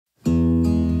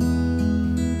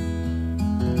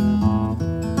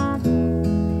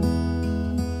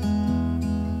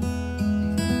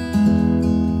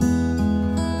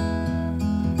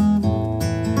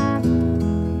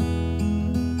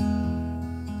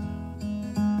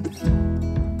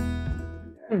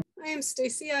I'm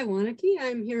Stacy Iwanicki.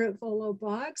 I'm here at Volo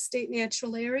Bog State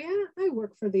Natural Area. I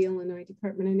work for the Illinois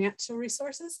Department of Natural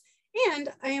Resources, and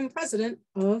I am president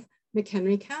of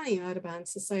McHenry County Audubon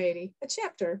Society, a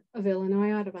chapter of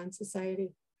Illinois Audubon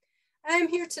Society. I'm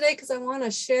here today because I want to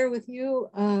share with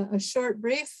you a short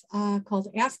brief called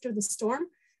After the Storm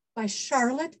by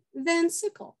Charlotte Van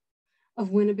Sickle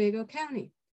of Winnebago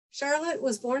County. Charlotte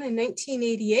was born in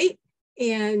 1988,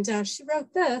 and she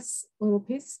wrote this little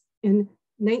piece in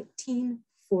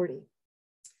 1940.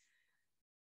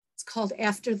 It's called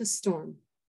After the Storm.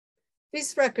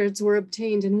 These records were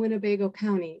obtained in Winnebago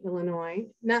County, Illinois,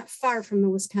 not far from the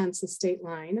Wisconsin state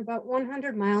line, about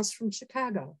 100 miles from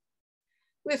Chicago.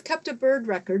 We have kept a bird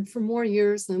record for more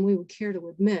years than we would care to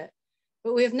admit,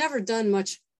 but we have never done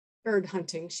much bird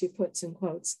hunting, she puts in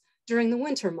quotes, during the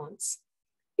winter months.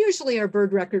 Usually our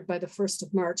bird record by the 1st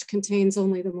of March contains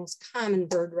only the most common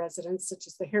bird residents, such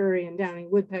as the hairy and downy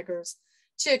woodpeckers,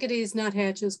 chickadees,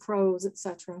 nuthatches, crows,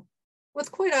 etc.,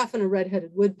 with quite often a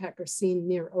red-headed woodpecker seen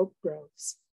near oak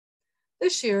groves.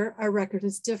 This year, our record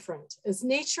is different, as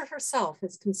nature herself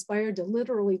has conspired to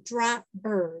literally drop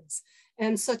birds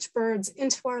and such birds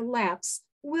into our laps,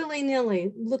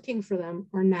 willy-nilly, looking for them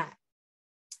or not.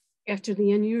 After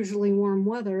the unusually warm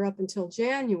weather up until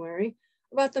January,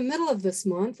 about the middle of this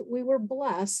month, we were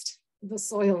blessed, the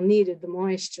soil needed the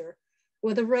moisture,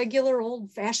 with a regular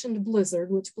old-fashioned blizzard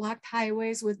which blocked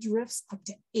highways with drifts up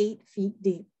to 8 feet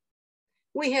deep.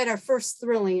 We had our first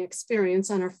thrilling experience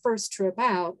on our first trip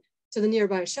out to the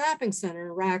nearby shopping center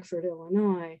in Rockford,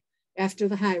 Illinois, after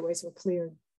the highways were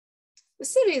cleared. The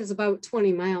city is about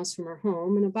 20 miles from our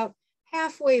home, and about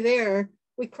halfway there,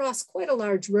 we crossed quite a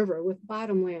large river with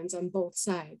bottomlands on both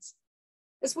sides.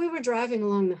 As we were driving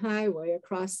along the highway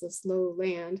across this low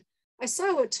land, I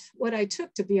saw what I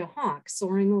took to be a hawk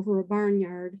soaring over a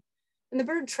barnyard, and the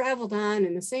bird traveled on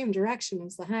in the same direction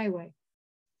as the highway.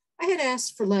 I had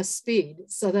asked for less speed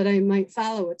so that I might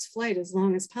follow its flight as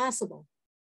long as possible.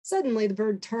 Suddenly, the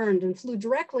bird turned and flew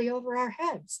directly over our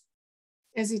heads.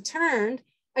 As he turned,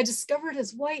 I discovered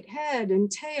his white head and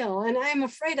tail, and I'm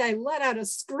afraid I let out a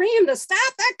scream to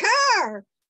stop that car.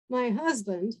 My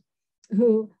husband,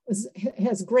 who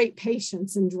has great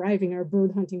patience in driving our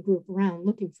bird hunting group around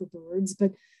looking for birds,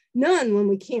 but none when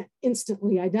we can't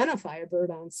instantly identify a bird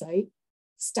on sight,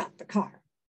 stopped the car.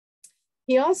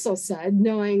 He also said,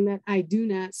 knowing that I do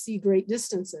not see great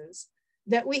distances,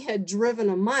 that we had driven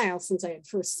a mile since I had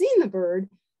first seen the bird,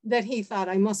 that he thought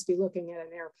I must be looking at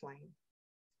an airplane.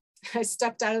 I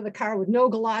stepped out of the car with no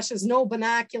galoshes, no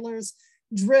binoculars,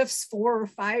 drifts 4 or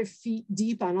 5 feet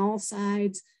deep on all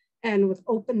sides, and with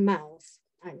open mouth,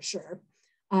 I'm sure,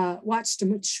 watched a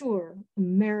mature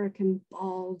American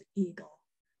bald eagle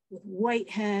with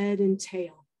white head and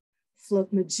tail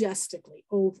float majestically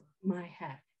over my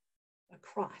head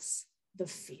across the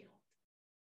field.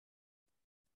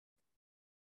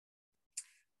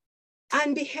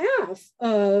 On behalf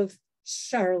of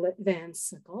Charlotte Van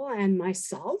Sickle and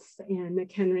myself and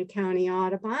McHenry County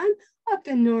Audubon up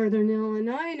in northern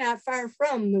Illinois, not far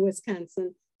from the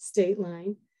Wisconsin state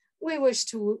line, we wish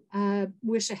to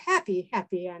wish a happy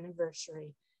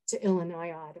anniversary to Illinois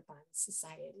Audubon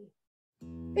Society.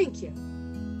 Thank you.